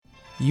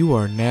You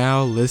are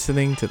now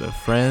listening to the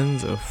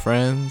Friends of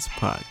Friends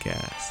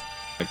podcast.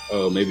 Like,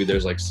 oh, maybe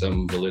there's like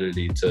some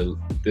validity to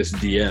this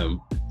DM.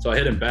 So I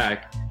hit him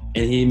back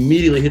and he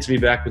immediately hits me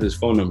back with his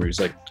phone number. He's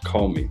like,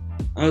 call me.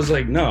 I was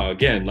like, no,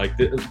 again,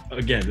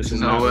 this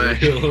is not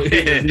real.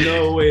 There's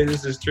no way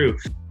this is true.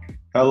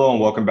 Hello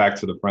and welcome back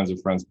to the Friends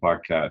of Friends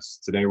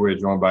podcast. Today we're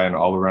joined by an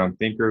all-around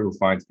thinker who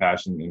finds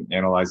passion in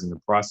analyzing the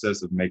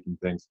process of making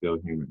things feel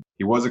human.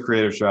 He was a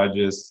creative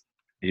strategist.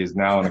 He is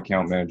now an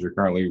account manager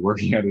currently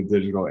working at a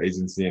digital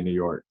agency in New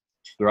York.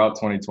 Throughout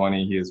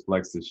 2020, he has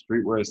flexed his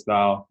streetwear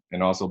style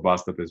and also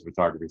bossed up his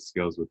photography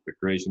skills with the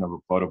creation of a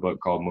photo book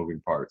called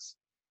Moving Parts.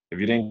 If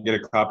you didn't get a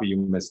copy, you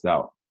missed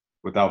out.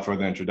 Without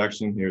further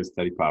introduction, here's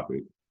Teddy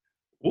Poppy.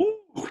 Ooh,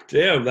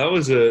 damn, that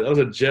was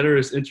a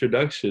generous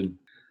introduction.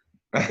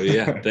 But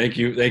yeah, thank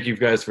you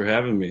guys for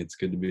having me. It's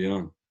good to be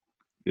on.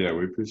 Yeah,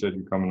 we appreciate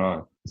you coming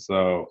on.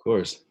 So, of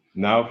course.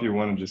 Now, if you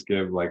want to just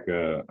give like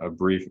a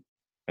brief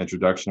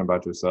introduction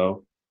about yourself,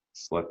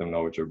 just let them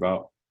know what you're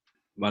about.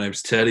 My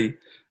name's Teddy.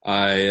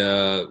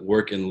 I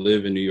work and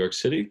live in New York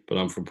City, but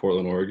I'm from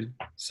Portland, Oregon,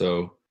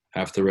 so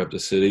have to rep the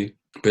city.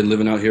 Been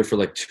living out here for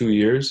like 2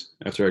 years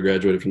after I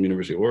graduated from the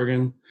University of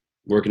Oregon,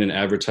 working in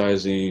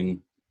advertising,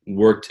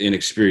 worked in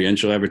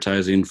experiential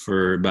advertising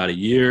for about a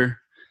year.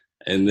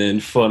 And then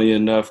funny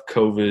enough,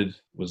 COVID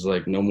was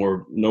like no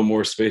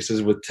more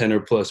spaces with 10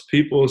 or plus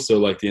people. So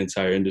like the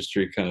entire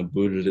industry kind of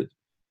booted it.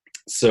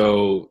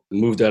 So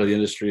moved out of the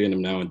industry and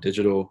I'm now in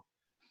digital,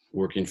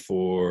 working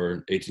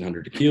for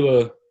 1800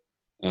 Tequila,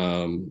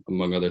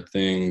 among other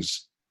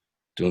things,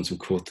 doing some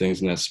cool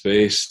things in that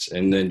space.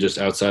 And then just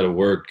outside of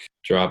work,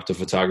 dropped a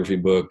photography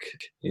book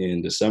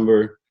in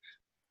December,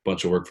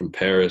 bunch of work from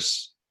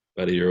Paris,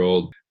 about a year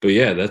old. But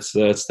yeah, that's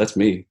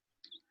me.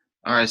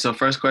 All right, so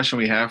first question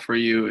we have for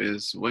you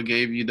is, what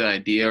gave you the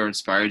idea or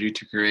inspired you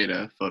to create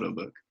a photo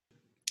book?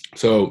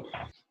 So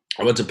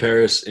I went to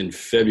Paris in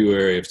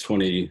February of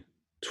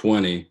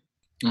 2020,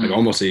 like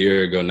almost a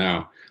year ago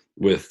now,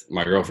 with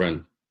my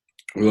girlfriend.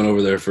 We went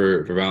over there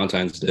for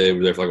Valentine's Day. We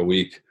were there for like a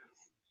week.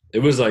 It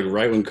was like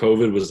right when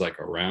COVID was like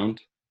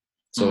around.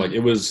 So like it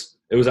was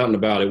out and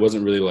about. It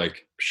wasn't really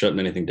like shutting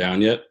anything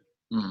down yet.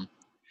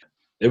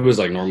 It was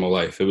like normal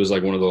life. It was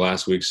like one of the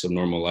last weeks of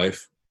normal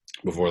life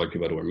before like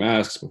people had to wear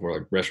masks, before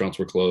like restaurants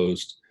were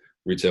closed,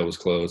 retail was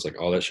closed,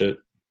 like all that shit.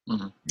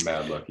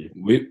 Mad lucky.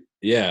 We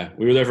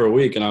were there for a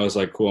week and I was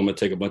like, cool, I'm gonna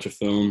take a bunch of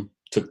film,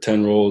 took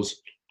 10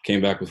 rolls,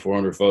 came back with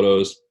 400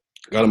 photos,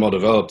 got them all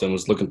developed and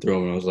was looking through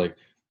them and I was like,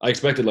 I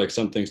expected like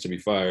some things to be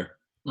fire,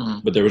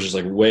 but there was just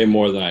like way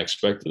more than I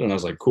expected. And I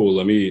was like, cool,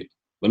 let me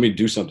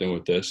do something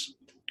with this.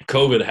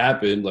 COVID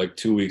happened like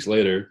 2 weeks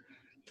later.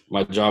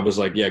 My job was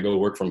like, yeah, go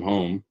work from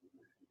home.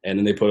 And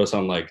then they put us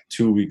on like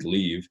 2-week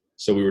leave.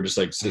 So we were just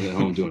like sitting at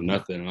home doing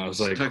nothing. And I was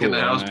like, stuck in the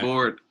house,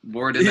 bored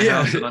in the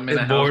house, and I'm in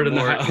the bored in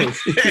house. The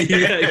house.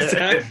 Yeah,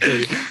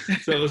 exactly.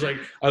 So I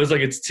was like,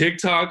 it's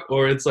TikTok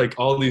or it's like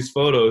all these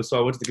photos. So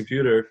I went to the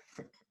computer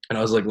and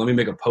I was like, let me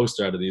make a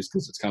poster out of these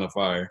because it's kind of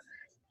fire.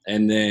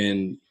 And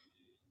then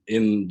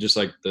in just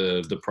like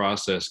the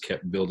process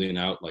kept building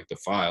out like the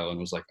file and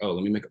was like, oh,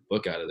 let me make a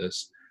book out of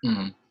this.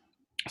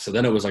 So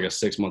then it was like a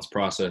 6 months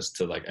process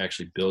to like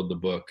actually build the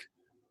book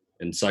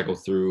and cycle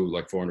through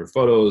like 400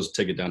 photos,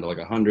 take it down to like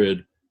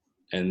 100.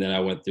 And then I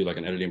went through like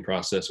an editing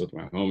process with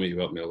my homie who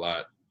helped me a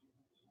lot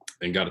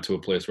and got it to a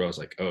place where I was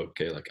like, oh,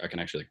 okay, like I can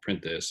actually like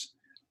print this.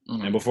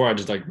 And before I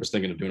just like was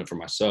thinking of doing it for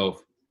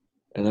myself.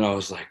 And then I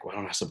was like, why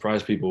don't I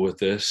surprise people with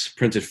this?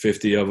 Printed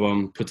 50 of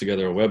them, put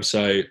together a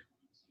website.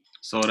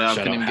 Sold out,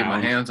 couldn't even get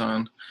my hands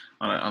on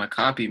a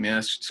copy, man.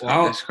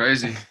 It's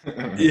crazy.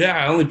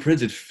 Yeah, I only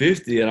printed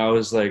 50 and I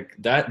was like,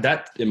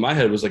 that in my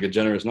head was like a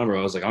generous number.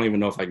 I was like, I don't even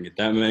know if I can get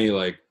that many.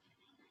 Like,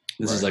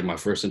 this is like my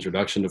first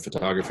introduction to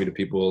photography to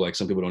people. Like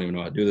some people don't even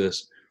know how to do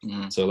this.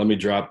 So let me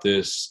drop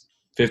this.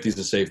 50 is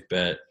a safe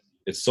bet.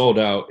 It sold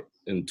out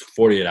in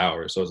 48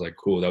 hours. So I was like,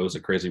 cool. That was a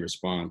crazy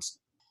response.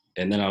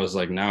 And then I was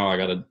like, now I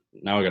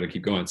gotta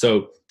keep going.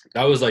 So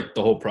that was like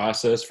the whole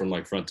process from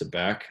like front to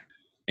back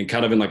and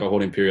kind of in like a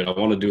holding period. I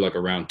want to do like a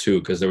round 2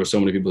 because there were so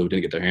many people who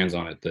didn't get their hands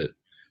on it that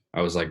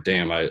I was like,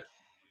 damn, I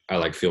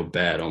like feel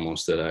bad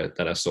almost that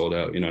I sold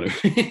out, you know what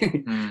I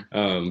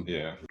mean?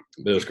 Yeah.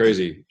 But it was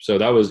crazy. So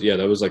that was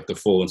like the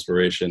full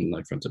inspiration,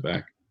 like front to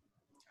back.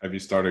 Have you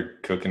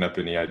started cooking up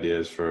any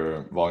ideas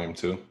for volume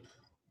 2?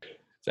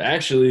 So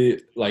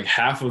actually like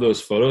half of those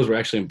photos were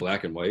actually in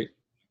black and white.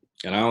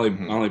 And I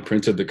only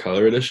printed the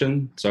color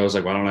edition. So I was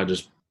like, why don't I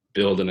just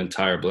build an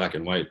entire black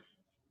and white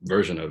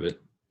version of it?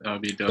 That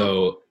would be dope.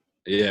 So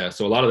yeah,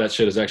 so a lot of that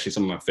shit is actually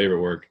some of my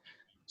favorite work.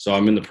 So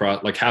I'm in the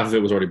like half of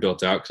it was already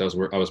built out because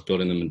I was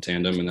building them in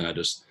tandem, and then I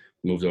just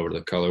moved over to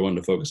the color one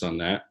to focus on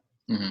that.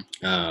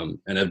 And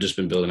I've just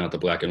been building out the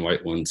black and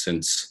white one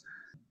since,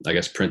 I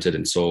guess, printed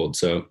and sold.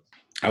 So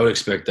I would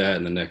expect that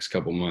in the next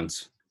couple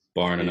months,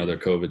 barring another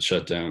COVID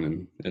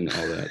shutdown and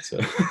all that. So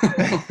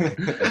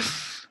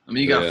I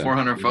mean, you got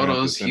 400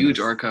 photos, huge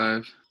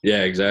archive.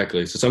 Yeah,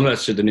 exactly. So some of that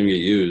shit didn't even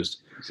get used.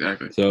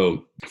 Exactly.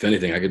 So if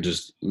anything, I could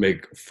just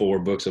make 4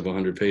 books of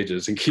 100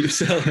 pages and keep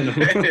selling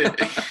them.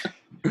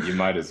 You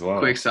might as well.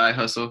 Quick side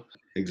hustle.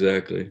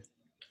 Exactly.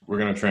 We're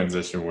going to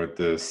transition with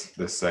this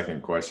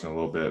second question a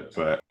little bit,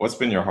 but what's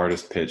been your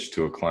hardest pitch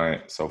to a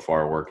client so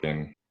far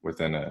working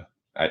within a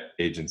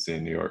agency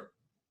in New York?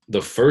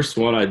 The first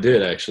one I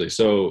did, actually.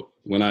 So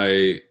when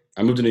I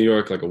moved to New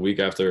York like a week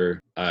after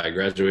I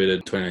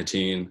graduated,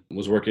 2019,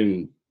 was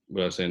working,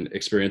 what I was saying,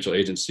 experiential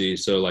agency.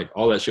 So like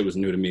all that shit was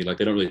new to me. Like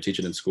they don't really teach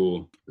it in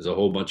school. There's a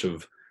whole bunch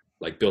of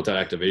like built out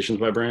activations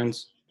by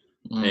brands.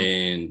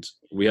 And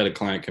we had a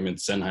client come in,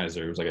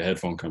 Sennheiser. It was like a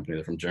headphone company.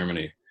 They're from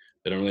Germany.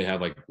 They don't really have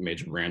like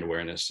major brand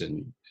awareness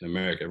in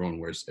America. Everyone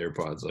wears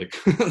AirPods, like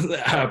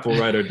the Apple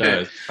ride or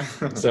dies.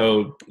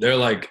 So they're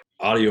like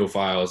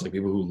audiophiles, like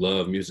people who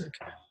love music.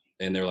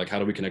 And they're like, how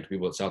do we connect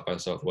people at South by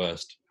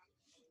Southwest?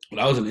 But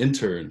I was an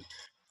intern.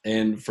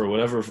 And for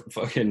whatever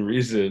fucking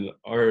reason,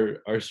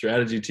 our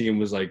strategy team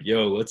was like,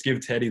 yo, let's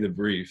give Teddy the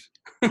brief.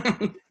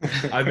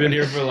 I've been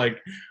here for like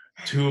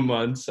 2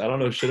 months. I don't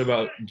know shit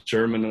about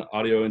German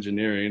audio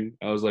engineering.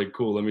 I was like,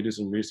 cool, let me do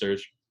some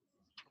research.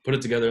 Put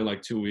it together in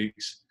like 2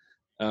 weeks.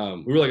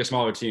 We were like a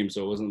smaller team,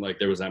 so it wasn't like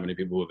there was that many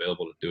people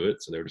available to do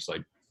it. So they were just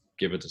like,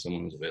 give it to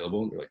someone who's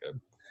available. They're like,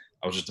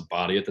 I was just a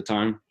body at the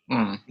time.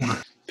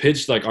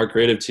 Pitched like our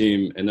creative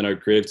team, and then our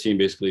creative team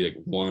basically like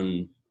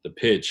won the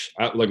pitch.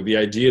 Like the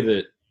idea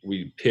that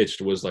we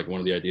pitched was like one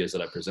of the ideas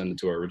that I presented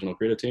to our original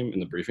creative team in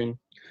the briefing. It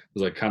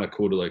was like kind of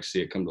cool to like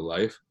see it come to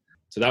life.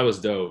 So that was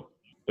dope.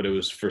 But it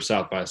was for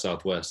South by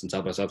Southwest, and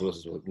South by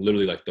Southwest was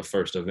literally like the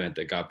first event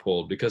that got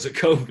pulled because of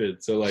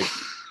COVID. So like,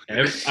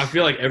 I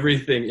feel like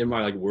everything in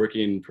my like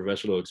working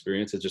professional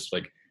experience has just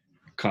like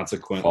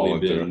consequently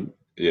been,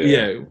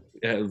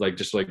 like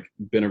just like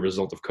been a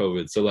result of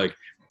COVID. So like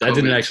that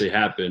didn't actually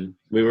happen.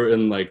 We were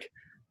in like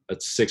a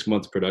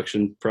 6-month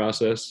production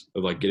process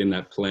of like getting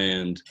that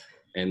planned,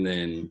 and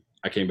then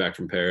I came back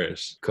from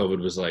Paris.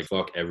 COVID was like,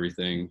 fuck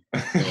everything.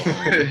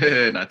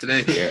 Not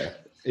today.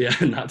 Yeah,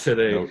 not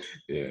today. Nope.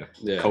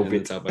 Yeah.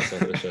 COVID. South by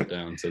Southwest shut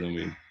down, so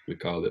then we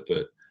called it.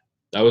 But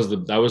that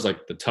was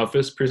like the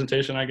toughest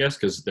presentation, I guess,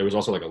 because there was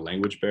also like a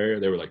language barrier.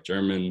 They were like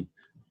German.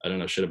 I don't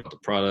know shit about the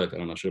product. I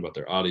don't know shit about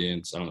their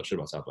audience. I don't know shit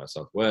about South by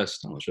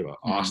Southwest. I don't know shit about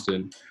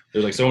Austin.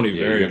 There's like so many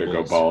variables. You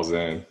gotta go balls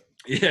in.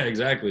 Yeah,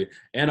 exactly.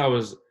 And I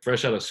was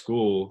fresh out of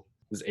school.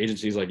 This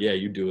agency's like, yeah,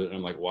 you do it. And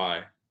I'm like,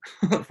 why?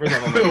 First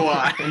off,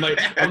 Why?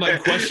 I'm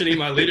like questioning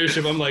my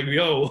leadership. I'm like,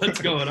 yo,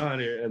 what's going on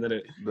here? And then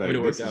it worked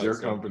out. This is your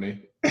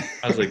company.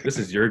 I was like, this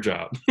is your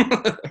job.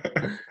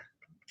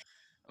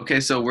 Okay,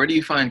 so where do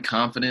you find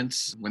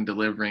confidence when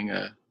delivering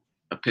a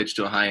pitch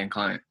to a high-end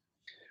client?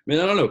 Man,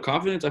 I don't know.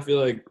 Confidence, I feel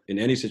like in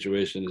any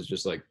situation is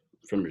just like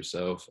from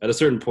yourself. At a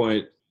certain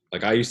point,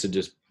 like I used to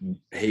just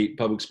hate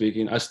public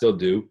speaking. I still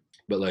do,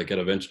 but like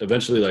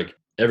eventually, like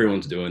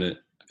everyone's doing it.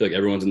 I feel like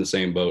everyone's in the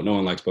same boat. No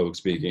one likes public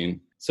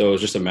speaking. So it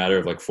was just a matter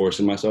of like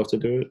forcing myself to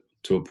do it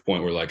to a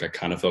point where like I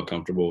kind of felt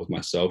comfortable with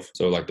myself.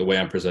 So like the way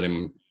I'm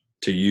presenting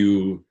to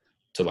you,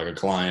 to like a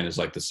client is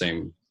like the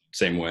same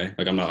way.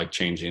 Like I'm not like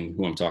changing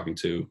who I'm talking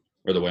to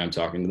or the way I'm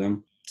talking to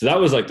them. So that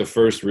was like the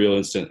first real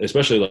instant,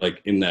 especially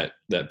like in that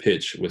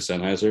pitch with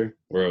Sennheiser,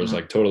 where I was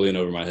like totally in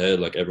over my head.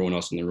 Like everyone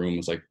else in the room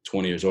was like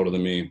 20 years older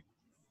than me.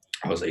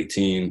 I was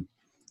 18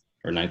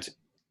 or 19.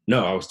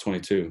 No, I was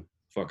 22.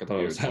 Fuck, I thought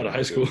I was out of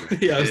high school.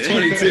 Yeah, I was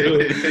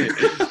 22.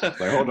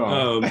 Like, hold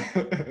on.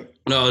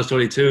 No, I was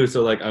 22.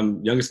 So like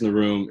I'm youngest in the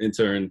room,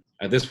 intern.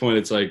 At this point,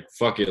 it's like,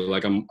 fuck it.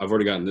 Like I've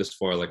already gotten this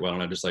far. Like, why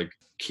don't I just like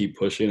keep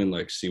pushing and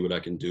like see what I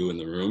can do in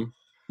the room?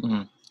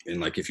 And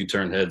like, if you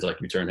turn heads,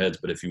 like you turn heads.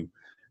 But if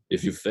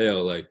you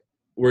fail, like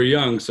we're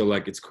young. So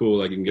like, it's cool.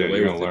 Like you can get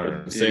away with it. But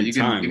at the same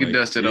time, you can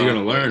dust it off. You're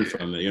going to learn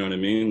from it. You know what I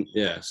mean?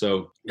 Yeah.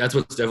 So that's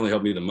what's definitely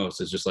helped me the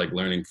most. Is just like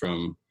learning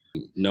from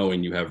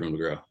knowing you have room to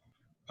grow.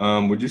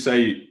 Would you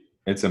say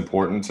it's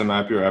important to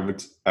map your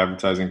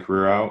advertising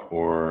career out,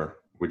 or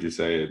would you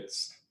say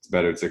it's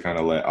better to kind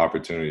of let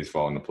opportunities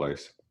fall into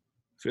place?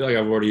 I feel like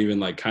I've already even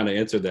like kind of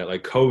answered that.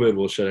 Like COVID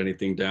will shut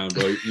anything down,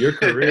 bro. Your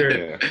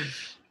career,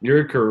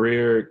 your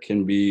career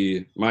can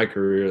be, my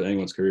career,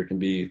 anyone's career can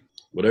be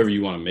whatever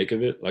you want to make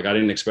of it. Like I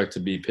didn't expect to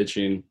be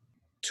pitching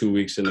 2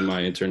 weeks into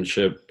my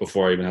internship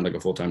before I even had like a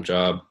full-time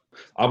job.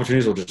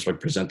 Opportunities will just like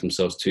present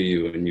themselves to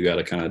you, and you got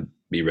to kind of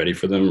be ready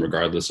for them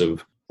regardless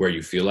of where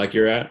you feel like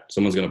you're at.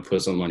 Someone's going to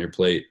put something on your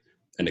plate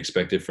and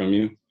expect it from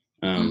you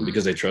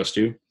because they trust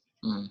you.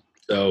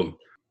 So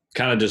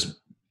kind of just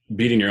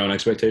beating your own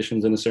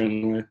expectations in a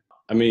certain way.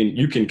 I mean,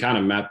 you can kind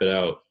of map it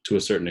out to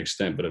a certain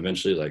extent, but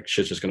eventually like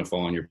shit's just going to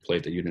fall on your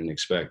plate that you didn't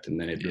expect. And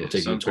then it'll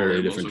take you in a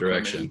totally different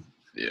direction.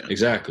 Yeah,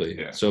 exactly.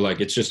 Yeah. So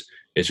like, it's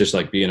just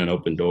like being an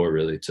open door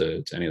really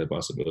to any of the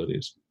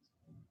possibilities.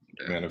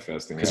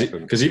 Manifesting.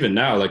 Because even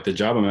now, like the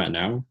job I'm at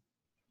now,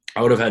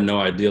 I would have had no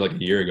idea like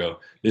a year ago.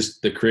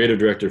 The creative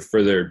director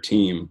for their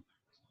team,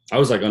 I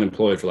was like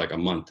unemployed for like a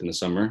month in the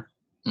summer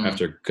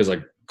because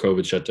like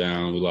COVID shut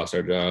down, we lost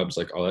our jobs,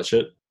 like all that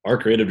shit. Our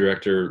creative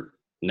director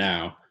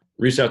now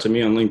reached out to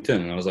me on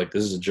LinkedIn, and I was like,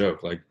 this is a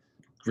joke. Like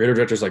creative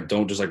directors like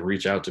don't just like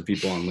reach out to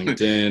people on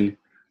LinkedIn,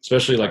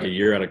 especially like a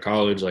year out of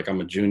college. Like I'm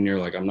a junior,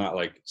 like I'm not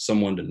like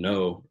someone to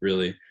know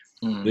really.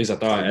 At least I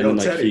thought. And Yo, then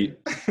like Teddy.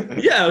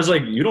 yeah, I was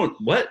like, you don't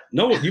what?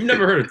 No, you've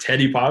never heard of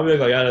Teddy Popovic,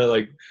 like out of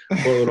like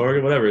Portland,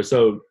 Oregon, whatever.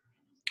 So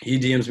he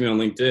DMs me on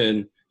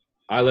LinkedIn.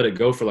 I let it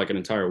go for like an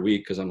entire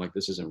week because I'm like,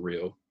 this isn't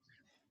real.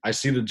 I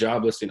see the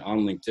job listing on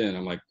LinkedIn.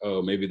 I'm like,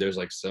 oh, maybe there's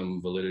like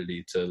some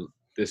validity to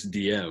this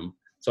DM.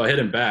 So I hit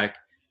him back,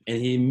 and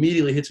he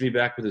immediately hits me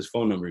back with his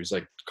phone number. He's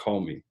like,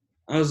 call me.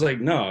 I was like,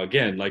 no,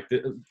 again,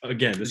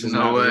 this is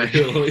not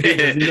real.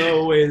 There's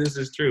no way this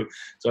is true.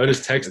 So I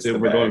just texted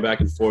him. We're going back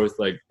and forth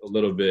like a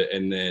little bit,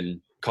 and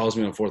then calls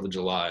me on 4th of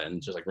July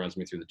and just like runs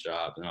me through the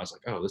job. And I was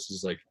like, oh, this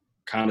is like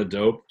kind of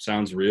dope.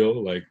 Sounds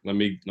real. Like, let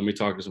me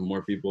talk to some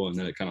more people. And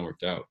then it kind of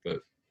worked out. But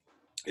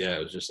yeah,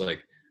 it was just like,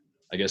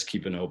 I guess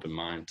keeping an open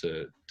mind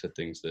to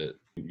things that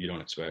you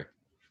don't expect.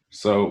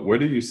 So where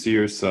do you see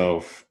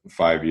yourself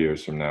 5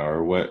 years from now?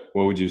 Or what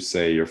would you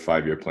say your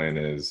 5-year plan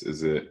is?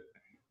 Is it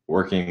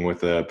working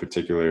with a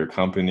particular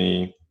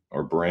company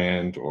or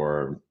brand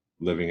or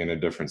living in a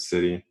different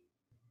city?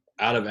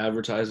 Out of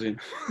advertising,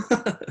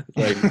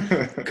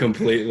 like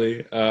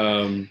completely.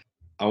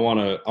 I want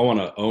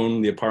to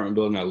own the apartment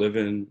building I live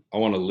in. I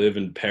want to live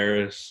in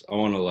Paris. I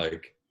want to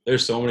like,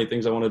 there's so many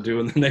things I want to do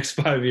in the next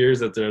 5 years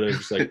that they're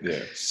just like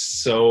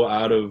so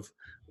out of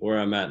where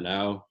I'm at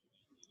now.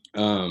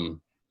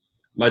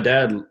 My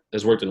dad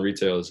has worked in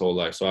retail his whole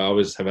life, so I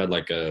always have had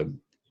like an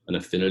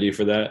affinity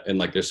for that. And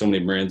like, there's so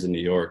many brands in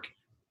New York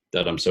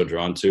that I'm so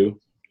drawn to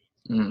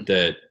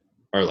that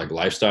are like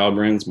lifestyle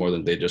brands more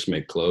than they just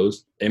make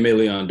clothes. Aimé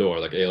Leon Dore,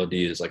 like ALD,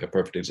 is like a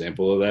perfect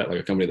example of that. Like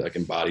a company that like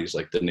embodies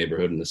like the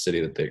neighborhood and the city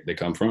that they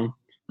come from,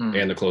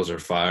 and the clothes are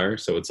fire.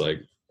 So it's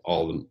like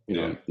all the, you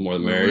know, more the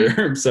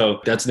merrier. So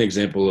that's an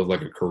example of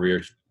like a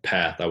career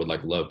path I would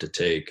like love to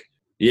take.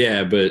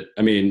 Yeah, but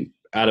I mean,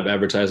 out of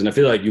advertising, I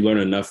feel like you learn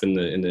enough in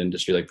the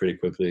industry like pretty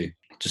quickly,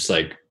 just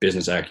like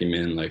business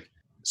acumen, like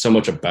so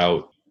much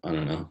about, I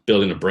don't know,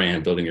 building a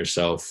brand, building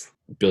yourself,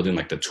 building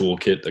like the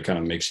toolkit that kind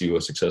of makes you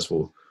a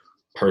successful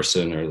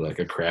person or like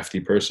a crafty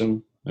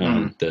person,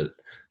 that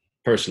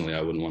personally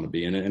I wouldn't want to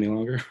be in it any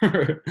longer.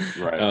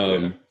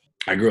 Right.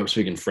 I grew up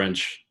speaking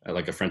French at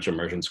like a French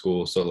immersion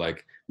school. So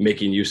like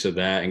making use of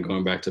that and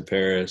going back to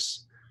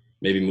Paris,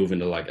 maybe moving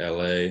to like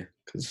LA,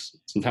 because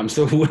sometimes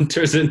the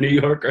winters in New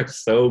York are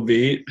so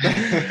beat,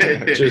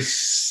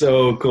 just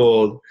so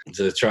cold.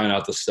 So trying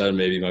out the sun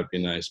maybe might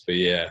be nice. But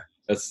yeah,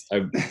 that's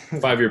a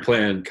 5-year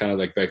plan, kind of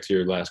like back to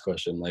your last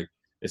question. Like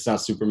it's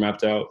not super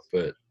mapped out,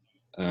 but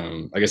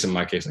I guess in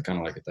my case, I kind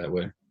of like it that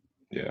way.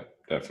 Yeah,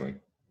 definitely.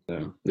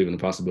 Leaving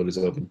the possibilities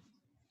open.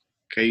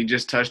 Okay, you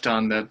just touched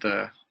on that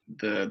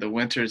the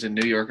winters in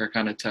New York are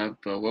kind of tough,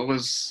 but what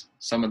was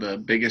some of the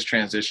biggest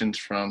transitions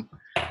from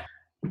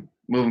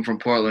moving from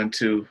Portland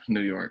to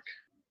New York?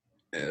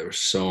 Yeah, there were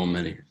so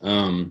many.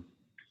 And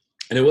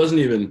it wasn't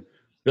even,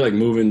 I feel like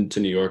moving to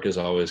New York is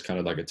always kind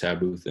of like a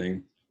taboo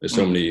thing. There's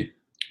so many,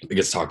 it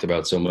gets talked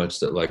about so much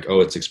that like,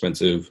 oh, it's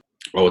expensive.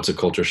 Oh, it's a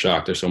culture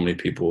shock. There's so many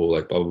people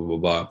like blah, blah, blah,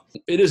 blah.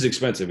 It is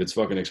expensive. It's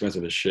fucking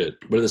expensive as shit.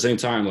 But at the same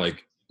time,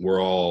 like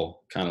we're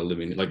all kind of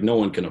living, like no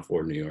one can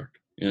afford New York.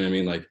 You know what I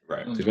mean? Like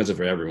it's expensive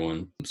for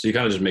everyone. So you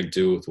kind of just make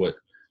do with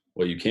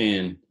what you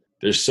can.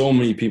 There's so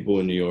many people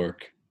in New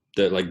York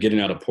that like getting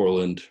out of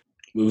Portland,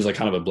 it was like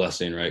kind of a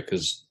blessing, right?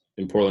 Because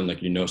in Portland,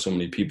 like, you know, so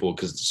many people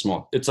because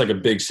it's like a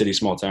big city,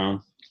 small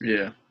town.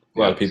 Yeah. A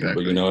lot of people,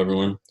 but you know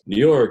everyone. New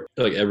York,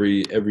 like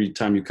every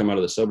time you come out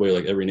of the subway,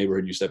 like every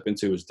neighborhood you step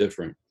into is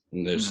different.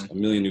 And there's a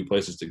million new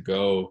places to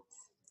go,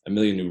 a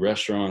million new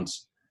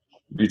restaurants,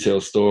 retail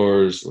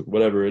stores, like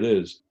whatever it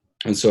is.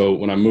 And so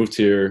when I moved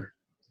here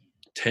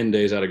 10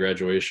 days out of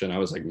graduation, I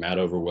was like mad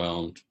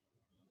overwhelmed.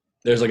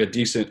 There's like a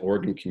decent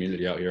Oregon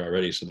community out here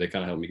already, so they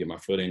kind of helped me get my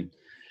footing.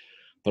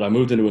 But I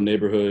moved into a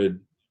neighborhood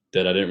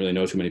that I didn't really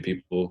know too many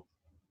people.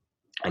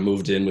 I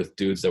moved in with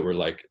dudes that were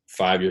like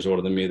 5 years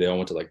older than me. They all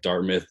went to like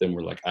Dartmouth and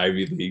were like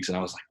Ivy Leagues. And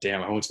I was like,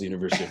 damn, I went to the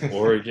University of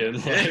Oregon.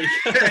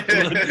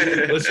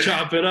 Like, let's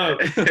chop it up.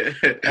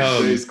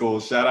 School,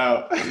 shout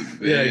out.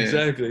 Yeah,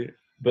 exactly.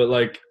 But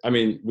like, I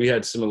mean, we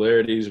had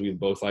similarities. We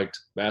both liked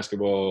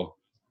basketball.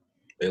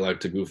 They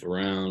liked to goof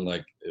around.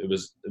 Like it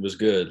was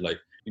good. Like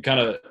you kind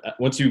of,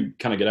 once you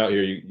kind of get out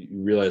here, you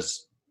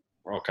realize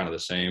we're all kind of the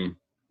same.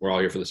 We're all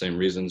here for the same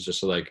reasons,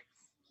 just to like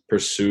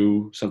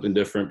pursue something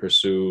different,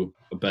 pursue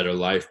a better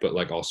life, but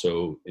like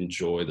also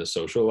enjoy the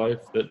social life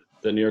that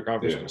New York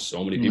offers. There's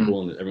so many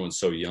people and everyone's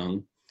so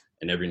young,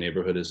 and every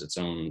neighborhood is its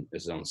own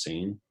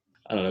scene.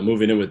 I don't know,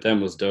 moving in with them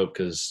was dope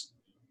because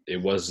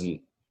it was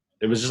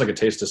just like a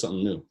taste of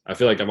something new. I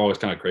feel like I've always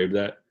kind of craved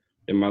that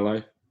in my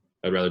life.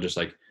 I'd rather just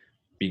like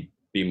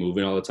be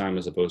moving all the time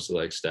as opposed to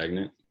like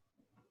stagnant.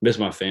 Miss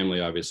my family,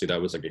 obviously.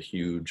 That was like a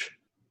huge,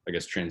 I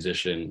guess,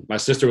 transition. My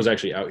sister was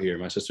actually out here.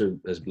 My sister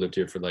has lived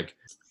here for like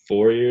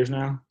 4 years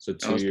now. So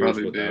 2 years. That was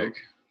probably big.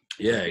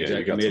 Yeah,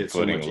 exactly. It made it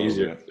so much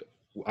easier.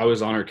 I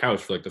was on her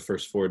couch for like the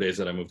first 4 days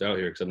that I moved out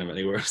here because I didn't have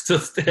anywhere else to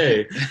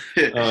stay.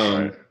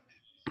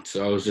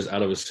 So I was just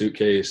out of a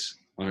suitcase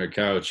on her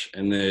couch.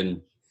 And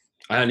then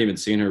I hadn't even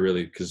seen her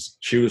really because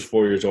she was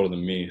 4 years older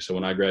than me. So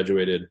when I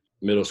graduated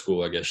middle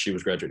school, I guess she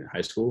was graduating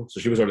high school. So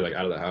she was already like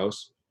out of the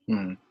house.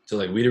 So So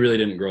like we really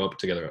didn't grow up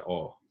together at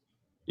all.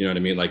 You know what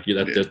I mean? Like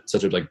that's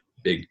such a like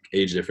big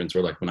age difference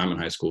where like when I'm in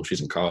high school, she's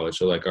in college.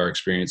 So like our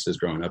experiences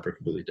growing up are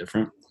completely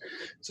different.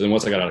 So then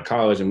once I got out of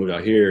college and moved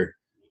out here,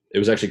 it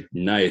was actually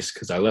nice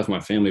because I left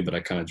my family, but I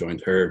kind of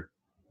joined her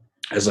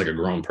as like a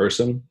grown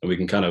person, and we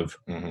can kind of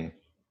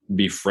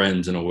be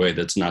friends in a way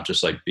that's not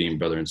just like being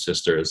brother and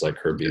sister. It's like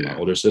her being my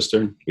older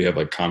sister. We have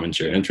like common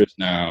shared interests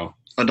now.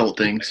 Adult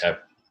things.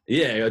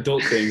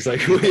 Adult things.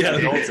 Like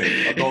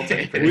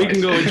adulting. We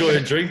can go enjoy a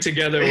drink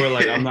together where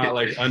like I'm not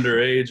like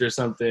underage or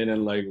something,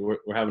 and like we're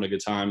having a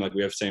good time. Like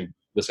we have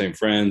the same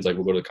friends. Like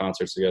we'll go to the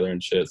concerts together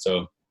and shit.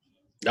 So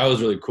that was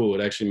really cool.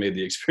 It actually made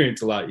the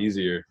experience a lot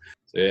easier.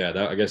 So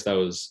yeah, I guess that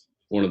was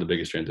one of the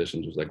biggest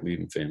transitions, was like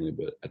leaving family,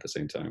 but at the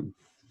same time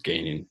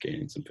gaining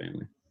some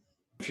family.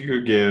 If you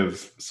could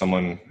give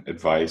someone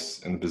advice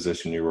in the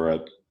position you were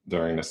at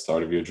during the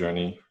start of your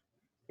journey,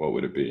 what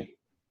would it be?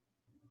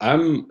 I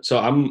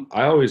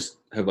always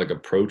have like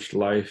approached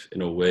life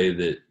in a way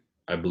that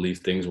I believe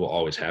things will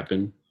always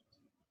happen,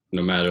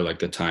 no matter like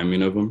the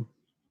timing of them.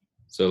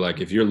 So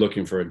like if you're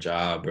looking for a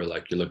job, or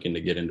like you're looking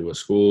to get into a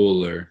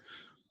school, or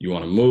you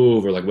want to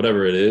move, or like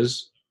whatever it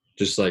is,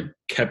 just like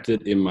kept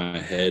it in my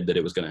head that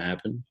it was going to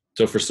happen.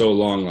 So for so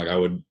long, like I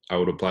would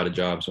apply to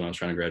jobs when I was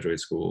trying to graduate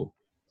school,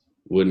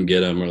 wouldn't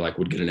get them, or like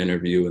would get an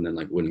interview and then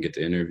like wouldn't get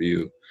the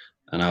interview.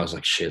 And I was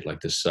like, shit, like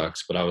this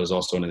sucks. But I was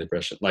also under the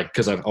impression, like,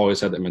 because I've always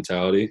had that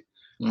mentality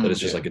that it's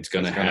just like, it's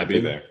going to happen.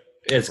 Be there.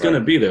 It's going to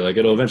be there. Like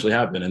it'll eventually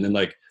happen. And then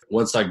like,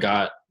 once I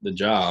got the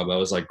job, I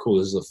was like, cool,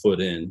 this is a foot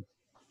in,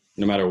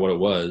 no matter what it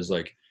was.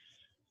 Like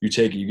you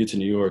get to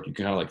New York, you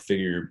can kind of like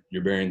figure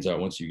your bearings out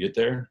once you get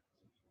there,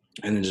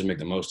 and then just make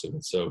the most of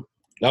it. So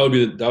that would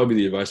be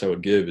the advice I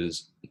would give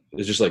is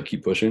just like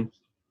keep pushing.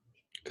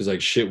 Cause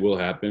like shit will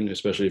happen,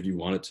 especially if you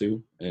want it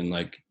to. And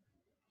like,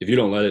 if you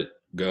don't let it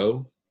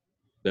go,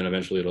 then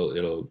eventually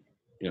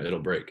it'll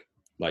break.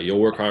 Like you'll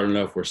work hard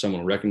enough where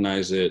someone will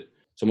recognize it.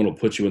 Someone will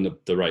put you in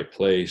the right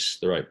place,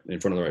 in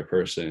front of the right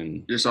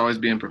person. Just always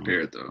being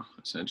prepared though,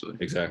 essentially.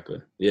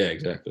 Exactly. Yeah,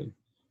 exactly.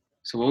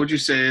 So what would you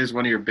say is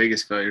one of your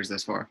biggest failures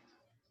thus far?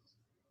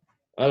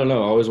 I don't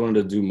know. I always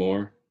wanted to do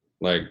more,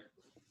 like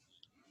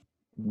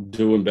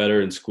doing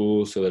better in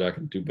school so that I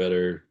can do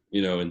better,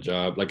 in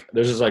job. Like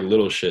there's just like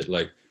little shit.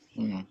 Like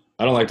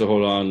I don't like to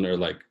hold on or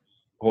like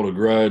hold a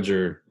grudge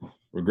or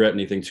regret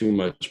anything too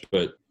much,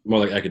 but more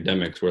like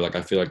academics, where like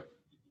I feel like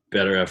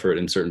better effort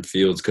in certain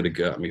fields could have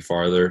got me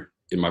farther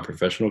in my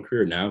professional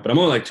career now. But I'm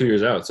only like 2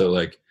 years out, so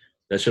like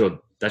that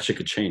shit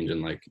could change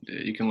in like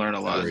you can learn a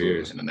lot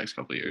in the next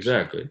couple of years.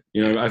 Exactly.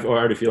 I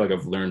already feel like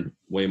I've learned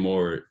way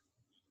more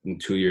in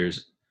 2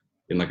 years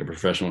in like a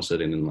professional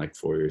setting than like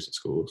 4 years at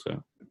school.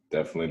 So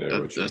definitely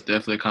that's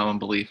definitely a common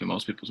belief in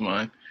most people's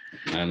mind.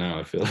 I know.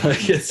 I feel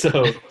like it. So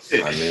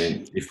I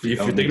mean, if you're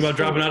thinking about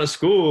dropping out of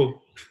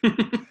school,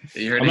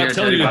 I'm not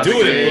telling you to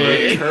do it,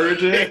 but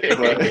encourage it.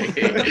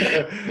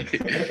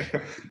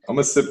 I'm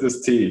gonna sip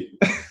this tea.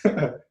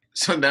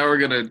 So now we're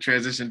gonna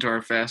transition to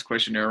our fast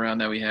questionnaire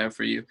round that we have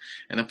for you.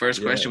 And the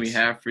first question we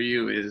have for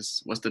you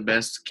is, what's the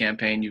best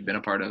campaign you've been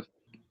a part of?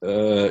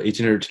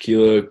 1800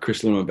 Tequila,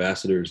 Crystal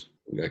Ambassadors.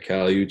 We got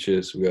Cal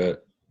Uchis, we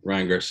got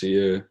Ryan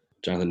Garcia,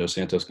 Jonathan Dos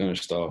Santos, Gunnar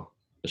Stahl.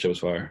 That shit was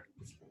fire.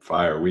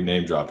 Fire. We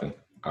name dropping.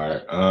 All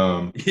right.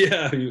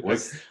 Yeah.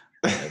 What's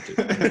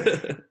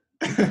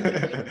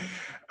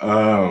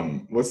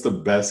what's the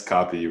best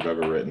copy you've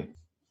ever written?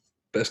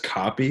 Best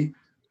copy?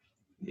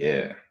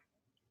 Yeah.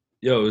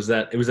 Yo, it was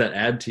that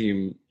ad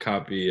team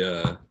copy,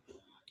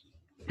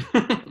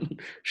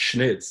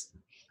 Schnitz.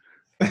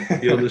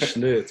 Heal the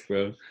Schnitz,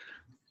 bro.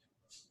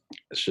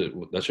 That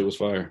shit was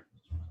fire.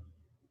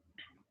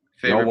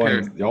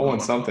 Y'all won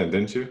something,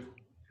 didn't you?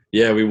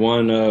 Yeah, we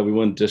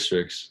won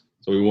districts.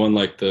 So we won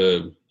like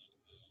the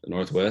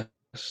Northwest.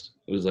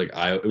 It was like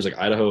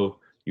Idaho,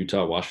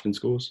 Utah, Washington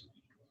schools.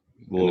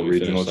 Little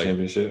regional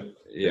championship.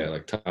 Yeah,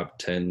 like top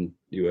 10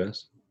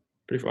 US.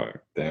 Pretty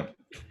fire. Damn.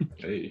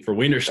 Hey, for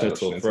Wiener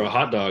Schnitzel, for a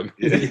hot dog.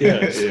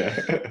 Yeah.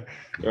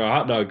 For a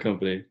hot dog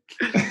company.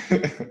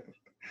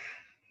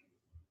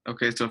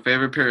 Okay, so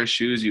favorite pair of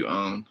shoes you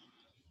own?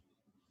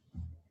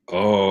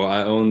 Oh,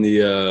 I own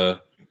the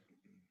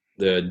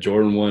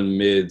Jordan 1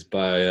 mids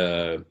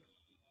by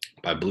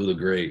Blue the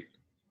Great.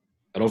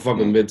 I don't fuck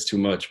with mids too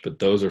much, but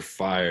those are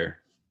fire.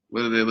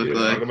 What do they look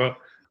like? Talk about?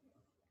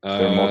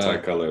 They're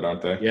multicolored,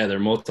 aren't they? Yeah, they're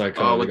multicolored.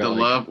 Oh,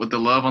 with the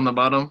love on the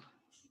bottom?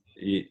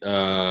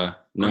 No.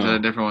 Or is that a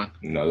different one?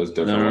 No, there's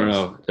different ones.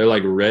 No. They're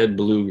like red,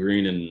 blue,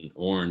 green, and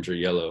orange or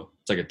yellow.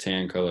 It's like a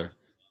tan color,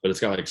 but it's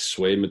got like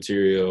suede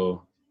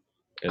material.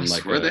 And I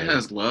swear that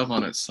has love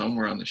on it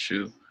somewhere on the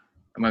shoe.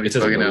 I might be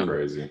bugging out.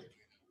 Crazy.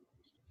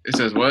 It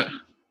says what?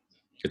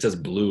 It says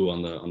blue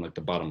on like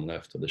the bottom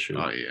left of the shoe.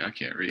 Oh yeah, I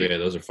can't read. Yeah,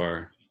 those are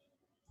fire.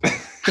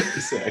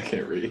 You say I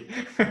can't read.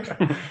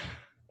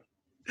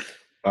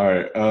 All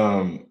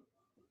right.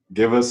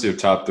 Give us your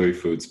top 3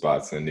 food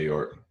spots in New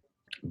York.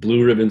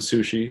 Blue Ribbon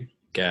Sushi,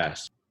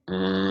 gas.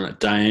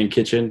 Diane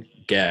Kitchen,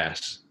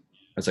 gas.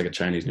 That's like a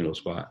Chinese noodle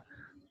spot.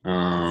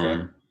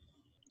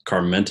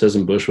 Carmenta's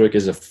in Bushwick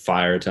is a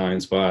fire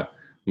Italian spot.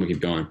 I'm gonna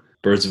keep going.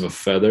 Birds of a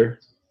Feather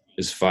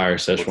is fire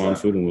Szechuan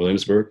food in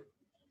Williamsburg.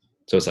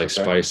 So it's like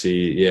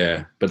spicy,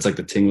 yeah, but it's like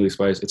the tingly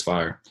spice. It's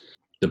fire.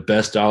 The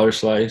best dollar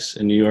slice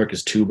in New York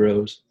is Two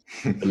Bros.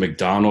 The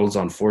McDonald's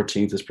on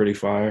 14th is pretty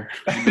fire.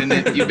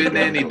 You been to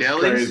any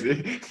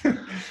delis?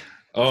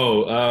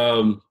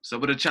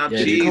 Some of the chopped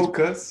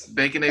cheese,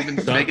 bacon, egg,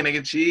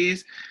 and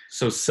cheese.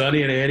 So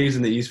Sonny and Annie's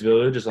in the East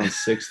Village is on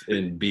 6th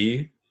and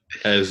B.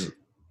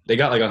 They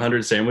got like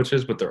 100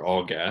 sandwiches, but they're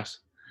all gas.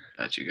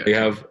 They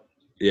have,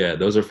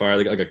 those are fire.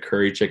 They got like a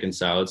curry chicken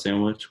salad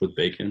sandwich with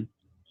bacon.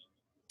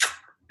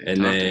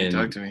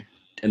 Talk to me.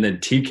 And then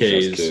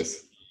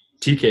TK's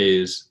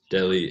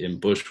Deli in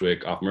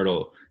Bushwick off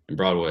Myrtle and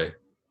Broadway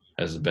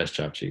has the best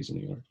chopped cheese in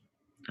New York.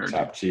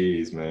 Chopped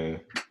cheese, man.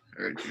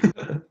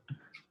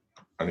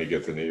 I need to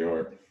get to New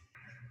York.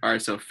 All right,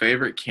 so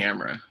favorite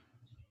camera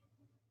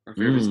or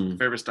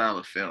favorite style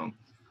of film?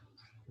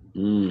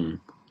 The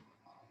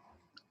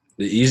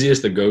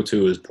easiest to go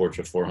to is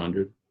Portra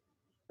 400.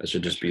 That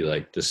should just be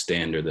like the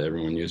standard that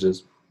everyone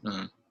uses.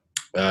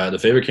 The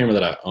favorite camera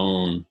that I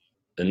own,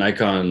 the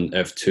Nikon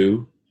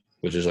F2,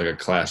 which is like a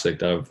classic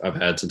that I've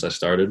had since I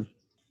started.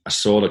 I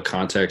sold a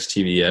Contax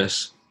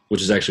TVS,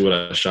 which is actually what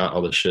I shot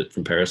all the shit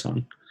from Paris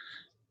on.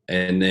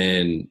 And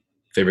then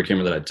favorite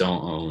camera that I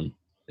don't own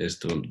is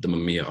the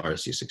Mamiya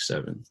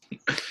RC67.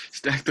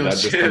 Stack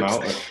those chips. Come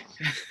out?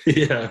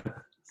 Yeah.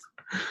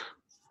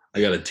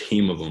 I got a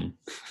team of them.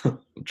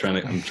 I'm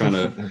trying to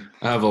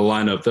I have a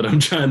lineup that I'm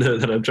trying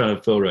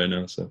to fill right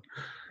now. So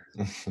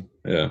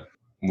yeah.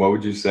 What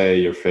would you say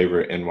your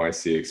favorite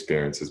NYC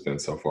experience has been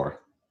so far?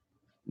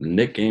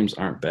 Knick games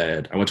aren't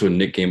bad. I went to a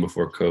Knick game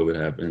before COVID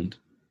happened.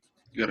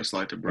 You got to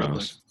slide to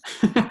Brooklyn.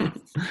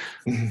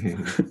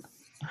 I'm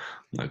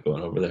not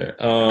going over there.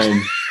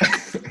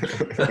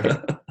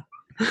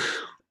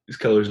 These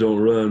colors don't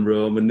run,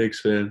 bro. I'm a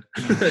Knicks fan.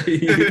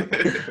 You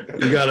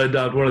got to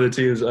adopt one of the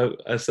teams.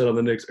 I said on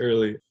the Knicks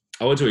early.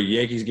 I went to a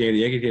Yankees game.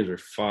 The Yankees games were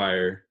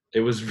fire. It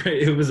was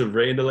a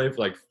rain delay for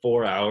like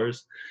 4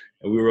 hours,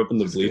 and we were up in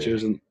the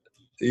bleachers and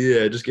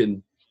just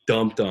getting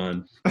dumped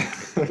on.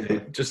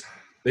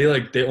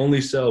 They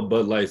only sell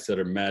Bud Lights that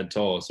are mad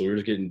tall, so we were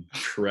just getting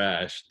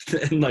trashed.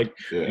 And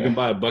you can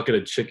buy a bucket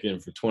of chicken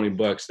for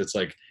 $20 that's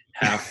like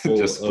half full.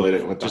 Just split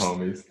it with the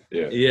homies.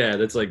 Yeah,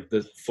 that's like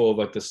full of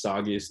like the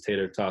soggiest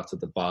tater tots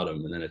at the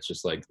bottom, and then it's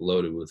just like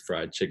loaded with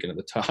fried chicken at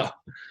the top.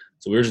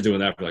 So we were just doing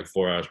that for like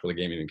 4 hours before the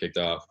game even kicked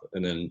off,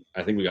 and then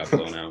I think we got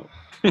blown out.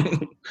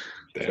 So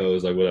it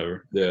was like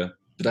whatever. Yeah,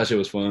 but that shit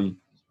was fun.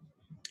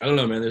 I don't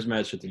know, man. There's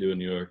mad shit to do in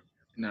New York.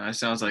 No, it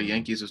sounds like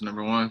Yankees was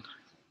number one.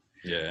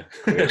 Yeah.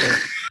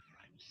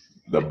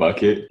 The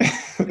bucket.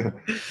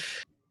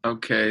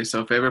 Okay,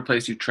 so favorite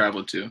place you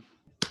traveled to?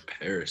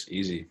 Paris,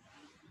 easy.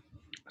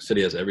 The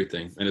city has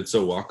everything, and it's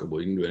so walkable.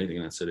 You can do anything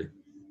in that city.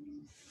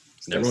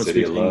 Everyone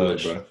speaks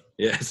English. Love,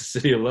 yeah, it's a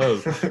city of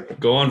love.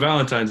 Go on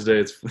Valentine's Day.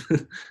 It's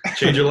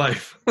change your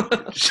life.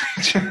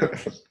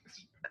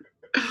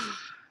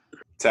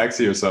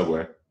 Taxi or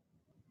Subway?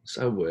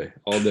 Subway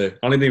all day.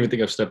 I don't even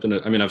think I've stepped in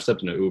I've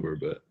stepped in an Uber,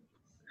 but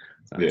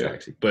it's not a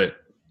taxi. But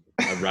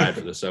I ride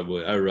for the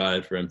Subway. I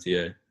ride for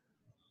MTA.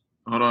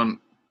 Hold on.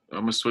 I'm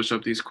going to switch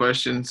up these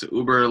questions.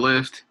 Uber or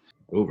Lyft?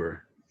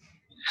 Uber.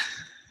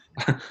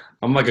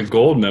 I'm like a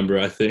gold member,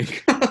 I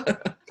think.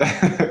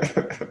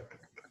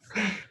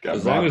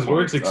 As long as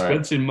work's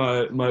expensing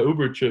my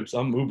Uber trips,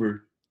 I'm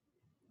Uber.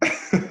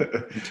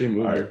 I'm Team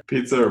Uber. All right.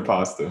 Pizza or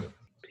pasta?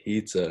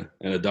 Pizza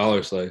and a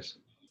dollar slice.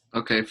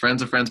 Okay,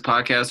 Friends of Friends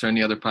podcast or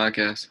any other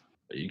podcast?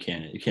 You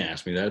can't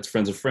ask me that. It's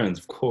Friends of Friends,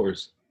 of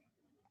course.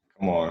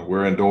 Come on,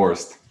 we're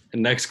endorsed.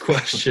 And next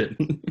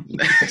question.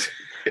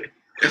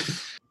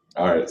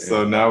 All right,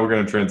 so now we're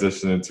going to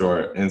transition into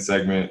our end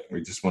segment.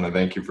 We just want to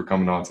thank you for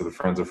coming on to the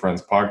Friends of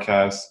Friends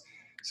podcast.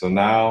 So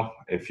now,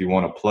 if you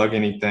want to plug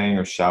anything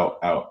or shout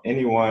out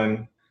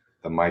anyone,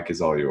 the mic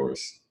is all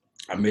yours.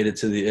 I made it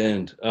to the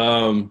end.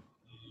 I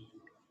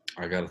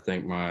got to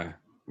thank my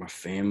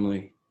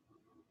family,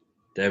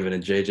 Devin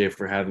and JJ,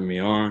 for having me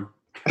on.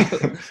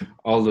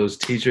 All those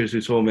teachers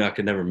who told me I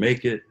could never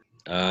make it.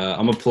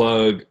 I'm going to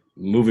plug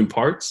Moving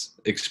Parts.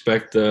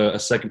 Expect a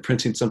second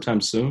printing sometime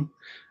soon.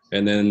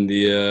 And then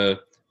the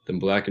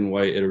black and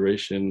white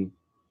iteration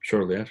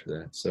shortly after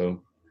that. So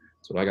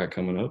that's what I got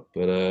coming up.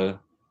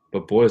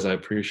 But boys, I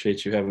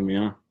appreciate you having me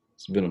on.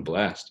 It's been a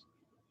blast.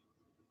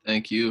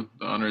 Thank you.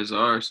 The honor is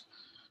ours.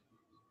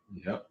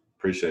 Yep.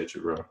 Appreciate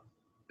you, bro.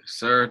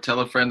 Sir, tell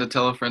a friend to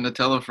tell a friend to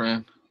tell a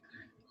friend.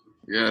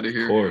 You're out of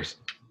here. Of course.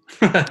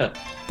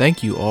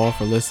 Thank you all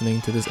for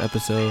listening to this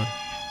episode.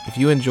 If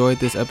you enjoyed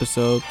this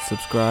episode,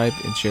 subscribe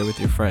and share with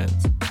your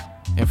friends.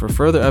 And for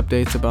further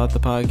updates about the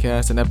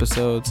podcast and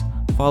episodes,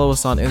 follow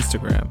us on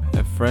Instagram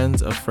at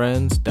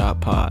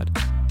friendsoffriends.pod.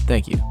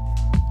 Thank you.